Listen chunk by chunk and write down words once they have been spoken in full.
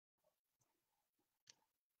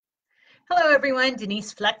Hello everyone,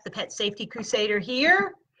 Denise Fleck, the Pet Safety Crusader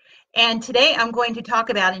here. And today I'm going to talk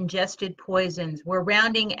about ingested poisons. We're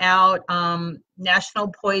rounding out National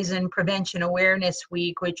Poison Prevention Awareness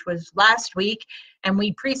Week, which was last week, and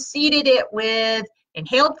we preceded it with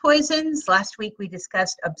inhaled poisons. Last week we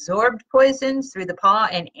discussed absorbed poisons through the paw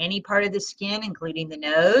and any part of the skin, including the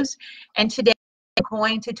nose. And today I'm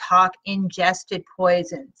going to talk ingested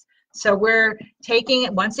poisons. So we're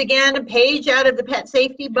taking, once again, a page out of the Pet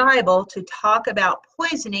Safety Bible to talk about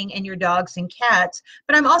poisoning in your dogs and cats,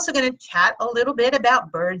 but I'm also going to chat a little bit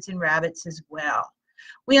about birds and rabbits as well.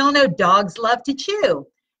 We all know dogs love to chew,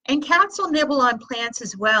 and cats will nibble on plants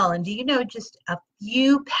as well. And do you know just a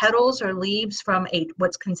few petals or leaves from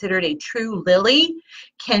what's considered a true lily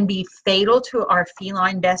can be fatal to our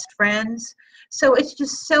feline best friends? So it's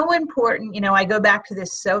just so important. You know, I go back to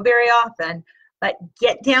this so very often. But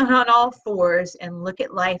get down on all fours and look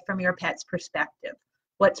at life from your pet's perspective.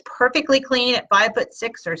 What's perfectly clean at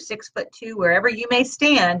 5'6" or 6'2", wherever you may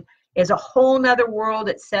stand, is a whole nother world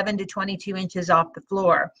at 7 to 22 inches off the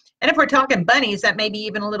floor. And if we're talking bunnies, that may be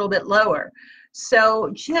even a little bit lower. So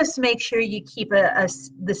just make sure you keep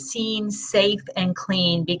the scene safe and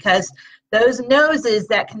clean, because those noses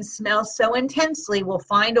that can smell so intensely will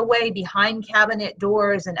find a way behind cabinet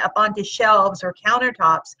doors and up onto shelves or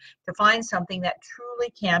countertops to find something that truly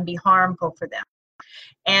can be harmful for them.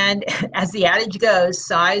 And as the adage goes,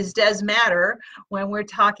 size does matter when we're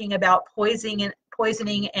talking about poisoning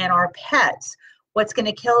and our pets. What's going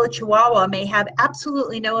to kill a Chihuahua may have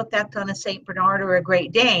absolutely no effect on a St. Bernard or a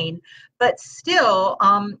Great Dane, but still,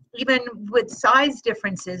 even with size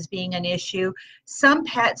differences being an issue, some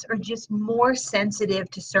pets are just more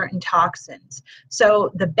sensitive to certain toxins.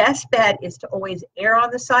 So the best bet is to always err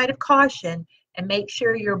on the side of caution and make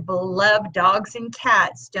sure your beloved dogs and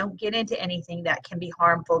cats don't get into anything that can be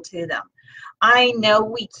harmful to them. I know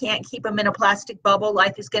we can't keep them in a plastic bubble.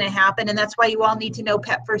 Life is going to happen, and that's why you all need to know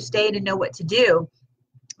pet first aid and know what to do.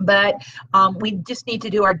 But we just need to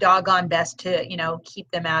do our doggone best to, keep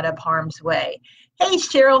them out of harm's way. Hey,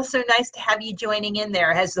 Cheryl, so nice to have you joining in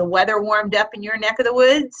there. Has the weather warmed up in your neck of the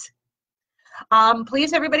woods?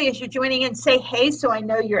 Please, everybody, as you're joining in, say hey so I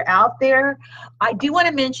know you're out there. I do want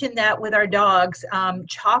to mention that with our dogs,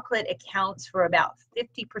 chocolate accounts for about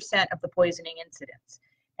 50% of the poisoning incidents.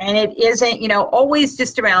 And it isn't, always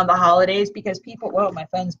just around the holidays, because people, whoa, my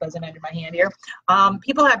phone's buzzing under my hand here.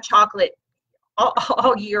 People have chocolate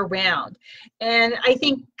all year round. And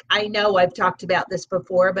I know I've talked about this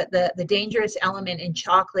before, but the dangerous element in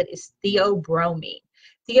chocolate is theobromine.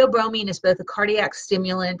 Theobromine is both a cardiac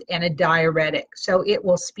stimulant and a diuretic. So it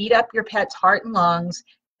will speed up your pet's heart and lungs,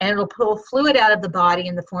 and it'll pull fluid out of the body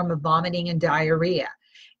in the form of vomiting and diarrhea.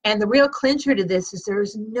 And the real clincher to this is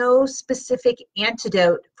there's no specific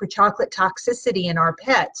antidote for chocolate toxicity in our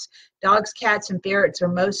pets. Dogs, cats, and ferrets are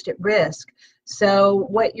most at risk. So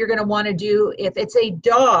what you're going to want to do, if it's a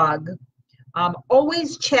dog,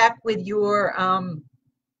 always check with your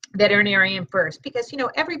veterinarian first, because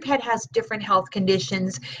every pet has different health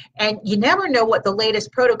conditions, and you never know what the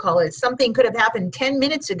latest protocol is. Something could have happened 10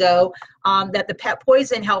 minutes ago that the pet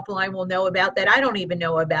poison helpline will know about that I don't even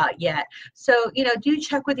know about yet. So do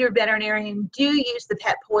check with your veterinarian. Do use the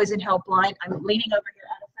pet poison helpline. I'm leaning over here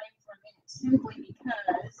out of frame for a minute simply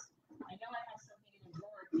because I know I have something in the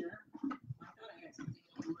drawer here. I thought I had something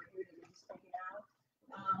in the drawer here. Did I just take it out?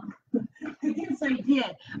 Yes, I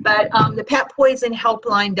did. But the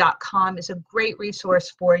petpoisonhelpline.com is a great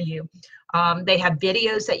resource for you. They have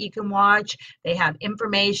videos that you can watch. They have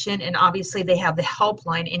information, and obviously they have the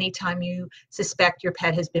helpline anytime you suspect your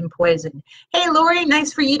pet has been poisoned. Hey, Lori,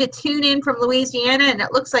 nice for you to tune in from Louisiana, and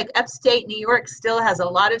it looks like upstate New York still has a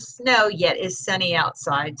lot of snow, yet is sunny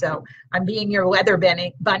outside. So I'm being your weather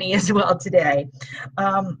bunny as well today.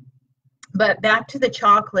 But back to the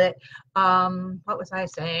chocolate, what was I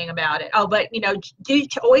saying about it? Oh, but, do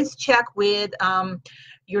always check with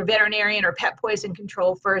your veterinarian or pet poison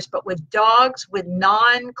control first. But with dogs with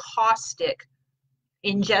non-caustic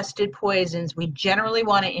ingested poisons, we generally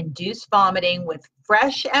want to induce vomiting with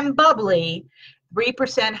fresh and bubbly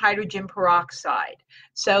 3% hydrogen peroxide.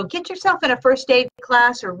 So get yourself in a first aid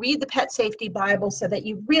class or read the Pet Safety Bible so that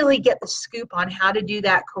you really get the scoop on how to do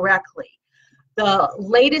that correctly. The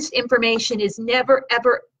latest information is never,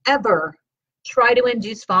 ever, ever try to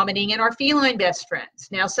induce vomiting in our feline best friends.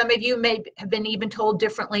 Now, some of you may have been even told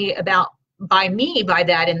differently by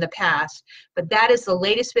that in the past, but that is the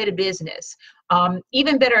latest bit of business.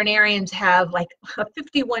 Even veterinarians have like a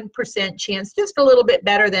 51% chance, just a little bit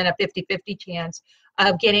better than a 50-50 chance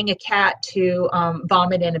of getting a cat to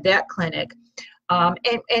vomit in a vet clinic.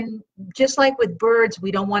 And just like with birds,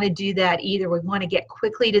 we don't want to do that either. We want to get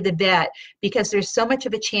quickly to the vet because there's so much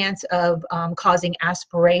of a chance of causing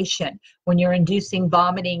aspiration. When you're inducing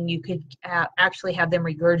vomiting, you could actually have them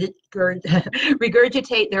regurgitate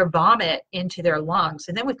their vomit into their lungs.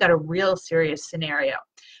 And then we've got a real serious scenario.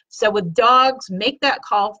 So with dogs, make that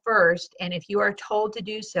call first. And if you are told to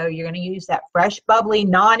do so, you're going to use that fresh, bubbly,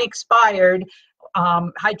 non-expired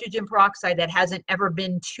hydrogen peroxide that hasn't ever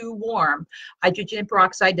been too warm. Hydrogen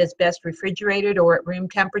peroxide does best refrigerated or at room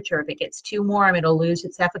temperature. If it gets too warm, it'll lose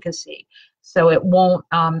its efficacy. So it won't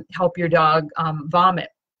help your dog vomit.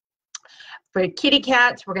 For kitty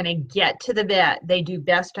cats, we're going to get to the vet. They do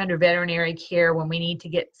best under veterinary care when we need to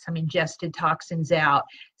get some ingested toxins out.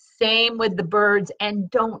 Same with the birds, and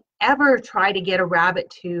don't ever try to get a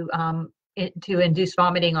rabbit to induce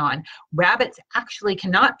vomiting on. Rabbits actually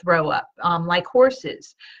cannot throw up like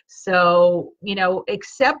horses. So, you know,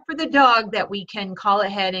 except for the dog that we can call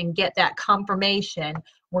ahead and get that confirmation,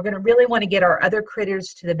 we're going to really want to get our other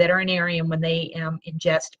critters to the veterinarian when they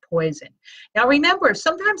ingest poison. Now, remember,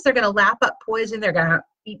 sometimes they're going to lap up poison. They're going to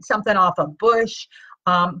eat something off a bush.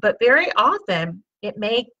 But very often it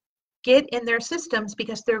may get in their systems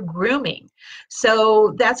because they're grooming.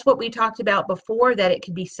 So that's what we talked about before, that it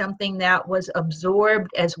could be something that was absorbed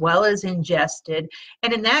as well as ingested.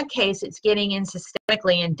 And in that case, it's getting in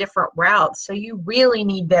systemically in different routes. So you really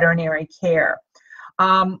need veterinary care.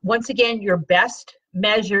 Once again, your best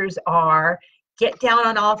measures are get down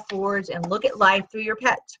on all fours and look at life through your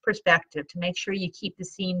pet's perspective to make sure you keep the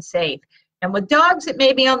scene safe. And with dogs, it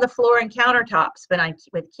may be on the floor and countertops, but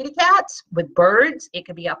with kitty cats, with birds, it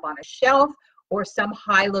could be up on a shelf or some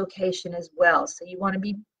high location as well. So you want to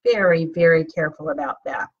be very, very careful about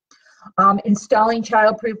that. Installing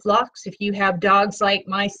childproof locks. If you have dogs like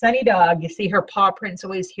my Sunny dog, you see her paw prints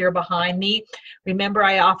always here behind me. Remember,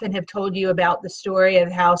 I often have told you about the story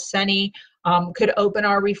of how Sunny could open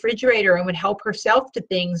our refrigerator and would help herself to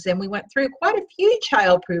things. And we went through quite a few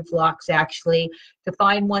childproof locks, actually, to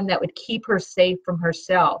find one that would keep her safe from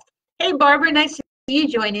herself. Hey, Barbara, nice to see you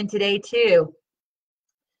join in today, too.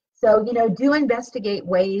 So, you know, do investigate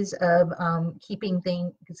ways of keeping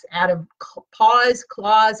things out of paws,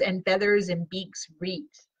 claws, and feathers and beaks reach.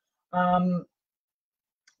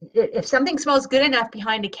 If something smells good enough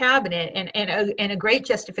behind a cabinet, and a great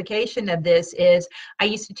justification of this is I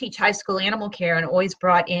used to teach high school animal care and always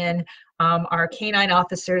brought in our canine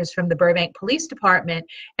officers from the Burbank Police Department,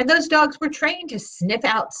 and those dogs were trained to sniff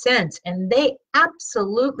out scents, and they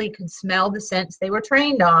absolutely could smell the scents they were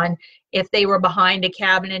trained on if they were behind a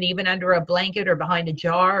cabinet, even under a blanket or behind a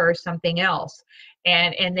jar or something else.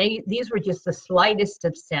 And these were just the slightest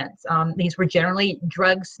of scents. These were generally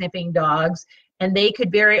drug sniffing dogs, and they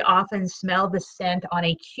could very often smell the scent on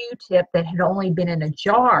a Q-tip that had only been in a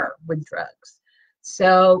jar with drugs.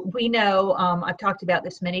 So we know, I've talked about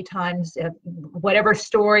this many times, whatever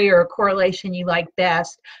story or correlation you like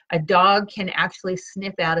best, a dog can actually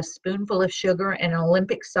sniff out a spoonful of sugar in an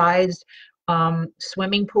Olympic-sized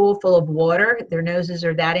swimming pool full of water. Their noses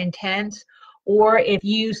are that intense. Or if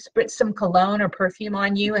you spritz some cologne or perfume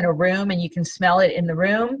on you in a room and you can smell it in the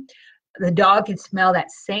room, the dog can smell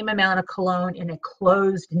that same amount of cologne in a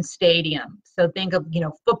closed stadium. So think of, you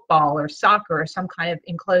know, football or soccer or some kind of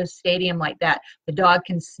enclosed stadium like that. The dog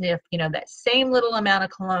can sniff, you know, that same little amount of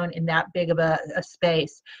cologne in that big of a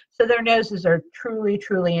space. So their noses are truly,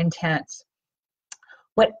 truly intense.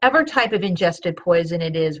 Whatever type of ingested poison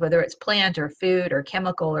it is, whether it's plant or food or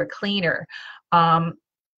chemical or cleaner,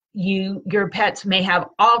 your pets may have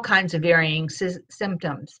all kinds of varying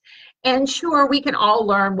symptoms. And sure, we can all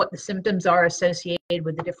learn what the symptoms are associated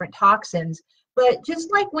with the different toxins, but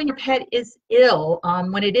just like when your pet is ill,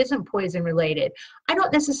 when it isn't poison related, I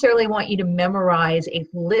don't necessarily want you to memorize a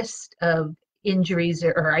list of injuries,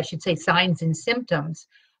 or I should say signs and symptoms,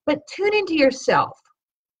 but tune into yourself.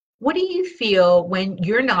 What do you feel when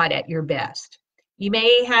you're not at your best? You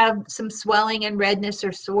may have some swelling and redness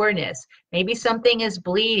or soreness. Maybe something is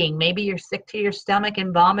bleeding. Maybe you're sick to your stomach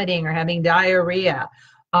and vomiting or having diarrhea.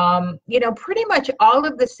 You know, pretty much all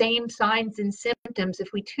of the same signs and symptoms, if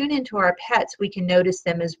we tune into our pets, we can notice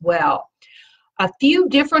them as well. A few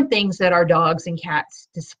different things that our dogs and cats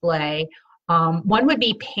display. One would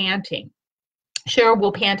be panting. Sure,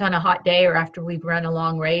 we'll pant on a hot day or after we've run a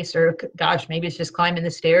long race, or gosh, maybe it's just climbing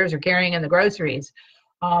the stairs or carrying in the groceries.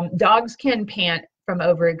 Dogs can pant from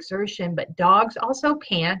overexertion, but dogs also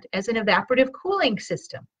pant as an evaporative cooling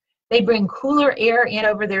system. They bring cooler air in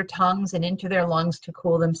over their tongues and into their lungs to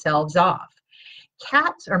cool themselves off.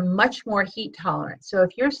 Cats are much more heat tolerant. So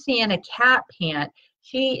if you're seeing a cat pant,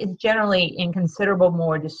 she is generally in considerable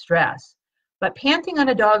more distress. But panting on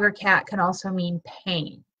a dog or cat can also mean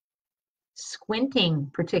pain. Squinting,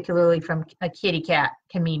 particularly from a kitty cat,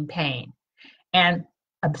 can mean pain. And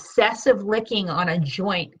obsessive licking on a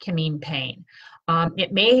joint can mean pain.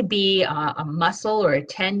 It may be a muscle or a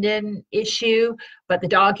tendon issue, but the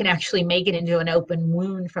dog can actually make it into an open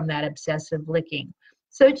wound from that obsessive licking.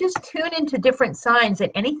 So just tune into different signs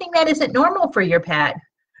that anything that isn't normal for your pet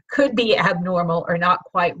could be abnormal or not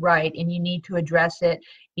quite right, and you need to address it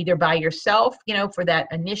either by yourself, for that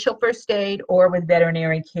initial first aid, or with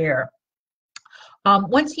veterinary care.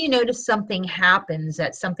 Once you notice something happens,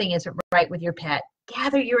 that something isn't right with your pet,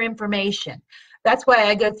 gather your information. That's why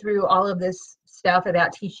I go through all of this stuff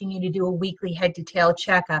about teaching you to do a weekly head-to-tail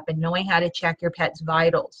checkup and knowing how to check your pet's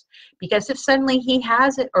vitals. Because if suddenly he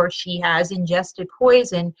has it or she has ingested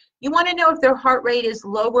poison, you want to know if their heart rate is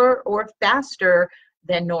lower or faster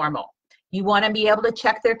than normal. You want to be able to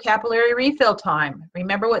check their capillary refill time.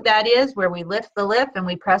 Remember what that is, where we lift the lip and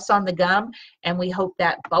we press on the gum and we hope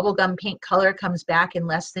that bubblegum pink color comes back in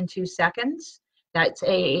less than 2 seconds? That's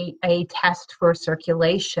a test for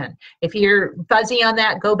circulation. If you're fuzzy on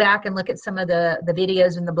that, go back and look at some of the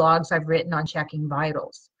videos and the blogs I've written on checking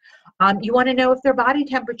vitals. You want to know if their body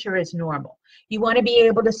temperature is normal. You want to be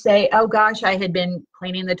able to say, oh gosh, I had been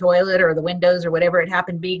cleaning the toilet or the windows or whatever it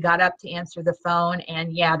happened to be, got up to answer the phone,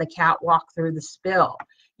 and yeah, the cat walked through the spill.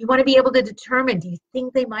 You want to be able to determine, do you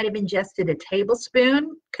think they might have ingested a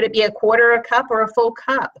tablespoon? Could it be a quarter a cup or a full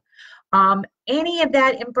cup? Any of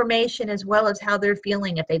that information, as well as how they're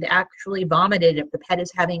feeling, if they've actually vomited, if the pet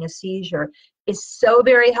is having a seizure, is so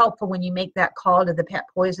very helpful when you make that call to the pet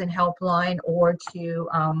poison helpline or to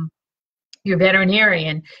your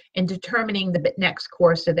veterinarian in determining the next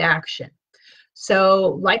course of action.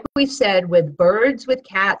 So like we said, with birds, with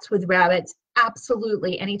cats, with rabbits,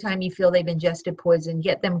 absolutely anytime you feel they've ingested poison,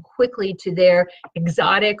 get them quickly to their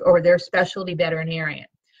exotic or their specialty veterinarian.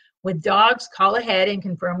 With dogs, call ahead and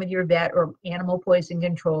confirm with your vet or animal poison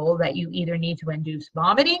control that you either need to induce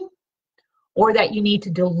vomiting or that you need to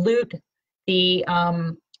dilute the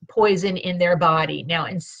poison in their body. Now,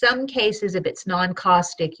 in some cases, if it's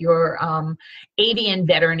non-caustic, your avian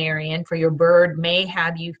veterinarian for your bird may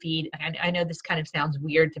have you feed, and I know this kind of sounds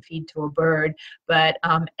weird to feed to a bird, but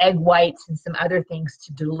egg whites and some other things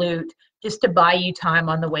to dilute, just to buy you time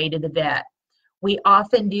on the way to the vet. We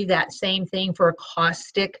often do that same thing for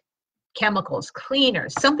caustic chemicals,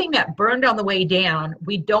 cleaners, something that burned on the way down.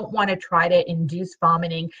 We don't want to try to induce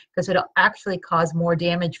vomiting because it'll actually cause more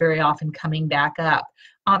damage very often coming back up,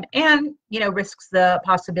 and risks the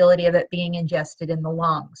possibility of it being ingested in the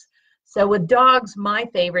lungs. So with dogs, my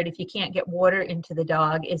favorite, if you can't get water into the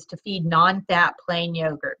dog, is to feed non-fat plain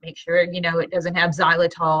yogurt. Make sure it doesn't have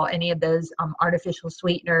xylitol, any of those artificial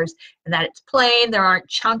sweeteners, and that it's plain. There aren't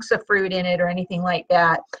chunks of fruit in it or anything like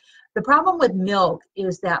that. The problem with milk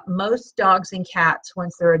is that most dogs and cats,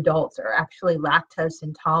 once they're adults, are actually lactose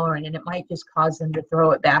intolerant, and it might just cause them to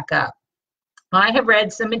throw it back up. I have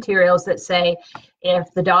read some materials that say if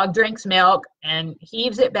the dog drinks milk and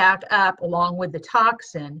heaves it back up along with the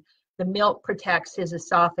toxin, the milk protects his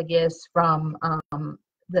esophagus from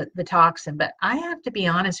the toxin. But I have to be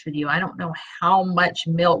honest with you, I don't know how much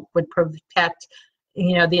milk would protect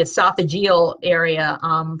the esophageal area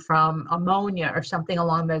from ammonia or something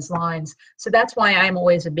along those lines. So that's why I'm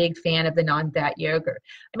always a big fan of the non-fat yogurt.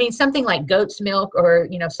 I mean, something like goat's milk or,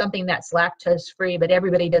 something that's lactose free, but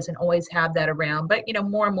everybody doesn't always have that around. But,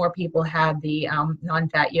 more and more people have the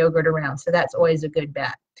non-fat yogurt around. So that's always a good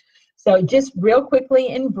bet. So just real quickly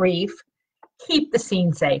in brief, keep the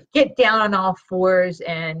scene safe. Get down on all fours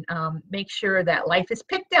and make sure that life is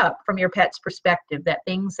picked up from your pet's perspective, that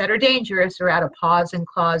things that are dangerous are out of paws and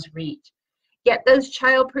claws reach. Get those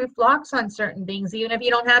child-proof locks on certain things, even if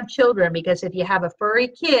you don't have children, because if you have a furry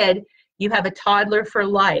kid, you have a toddler for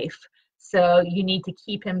life. So you need to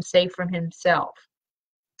keep him safe from himself.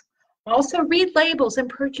 Also, read labels and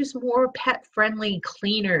purchase more pet-friendly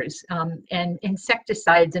cleaners and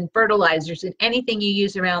insecticides and fertilizers and anything you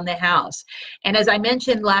use around the house. And as I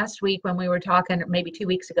mentioned last week when we were talking, maybe 2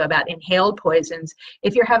 weeks ago, about inhaled poisons,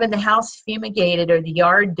 if you're having the house fumigated or the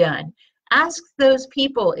yard done, ask those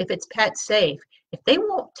people if it's pet safe. If they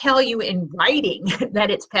won't tell you in writing that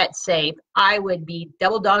it's pet safe, I would be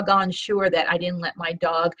double doggone sure that I didn't let my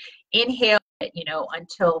dog inhale it,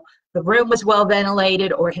 until the room was well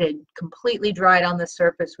ventilated or it had completely dried on the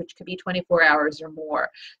surface, which could be 24 hours or more.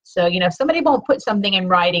 So, if somebody won't put something in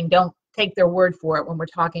writing, don't take their word for it when we're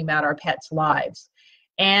talking about our pets' lives.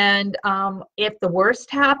 And if the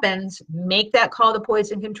worst happens, make that call to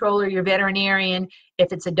poison control or your veterinarian.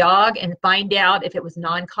 If it's a dog, and find out if it was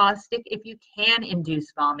non-caustic, if you can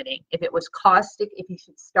induce vomiting. If it was caustic, if you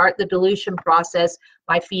should start the dilution process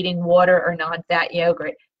by feeding water or non-fat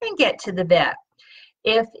yogurt, and get to the vet.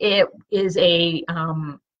 If it is a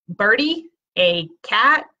birdie, a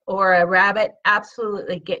cat, or a rabbit,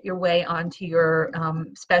 absolutely get your way onto your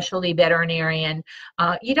specialty veterinarian.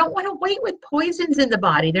 You don't want to wait with poisons in the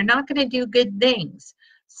body. They're not going to do good things.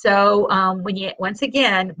 So once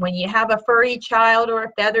again, when you have a furry child or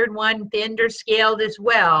a feathered one, thinned or scaled as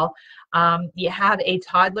well, you have a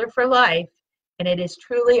toddler for life, and it is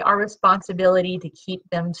truly our responsibility to keep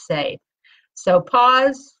them safe. So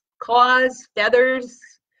paws, claws, feathers,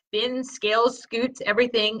 fins, scales, scoots,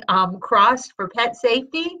 everything crossed for pet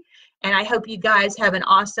safety. And I hope you guys have an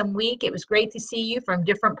awesome week. It was great to see you from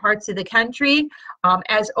different parts of the country.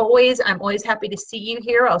 As always, I'm always happy to see you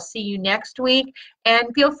here. I'll see you next week.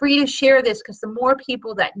 And feel free to share this, because the more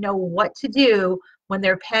people that know what to do when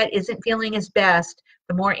their pet isn't feeling his best,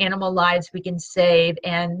 the more animal lives we can save,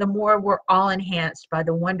 and the more we're all enhanced by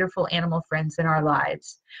the wonderful animal friends in our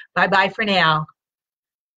lives. Bye-bye for now.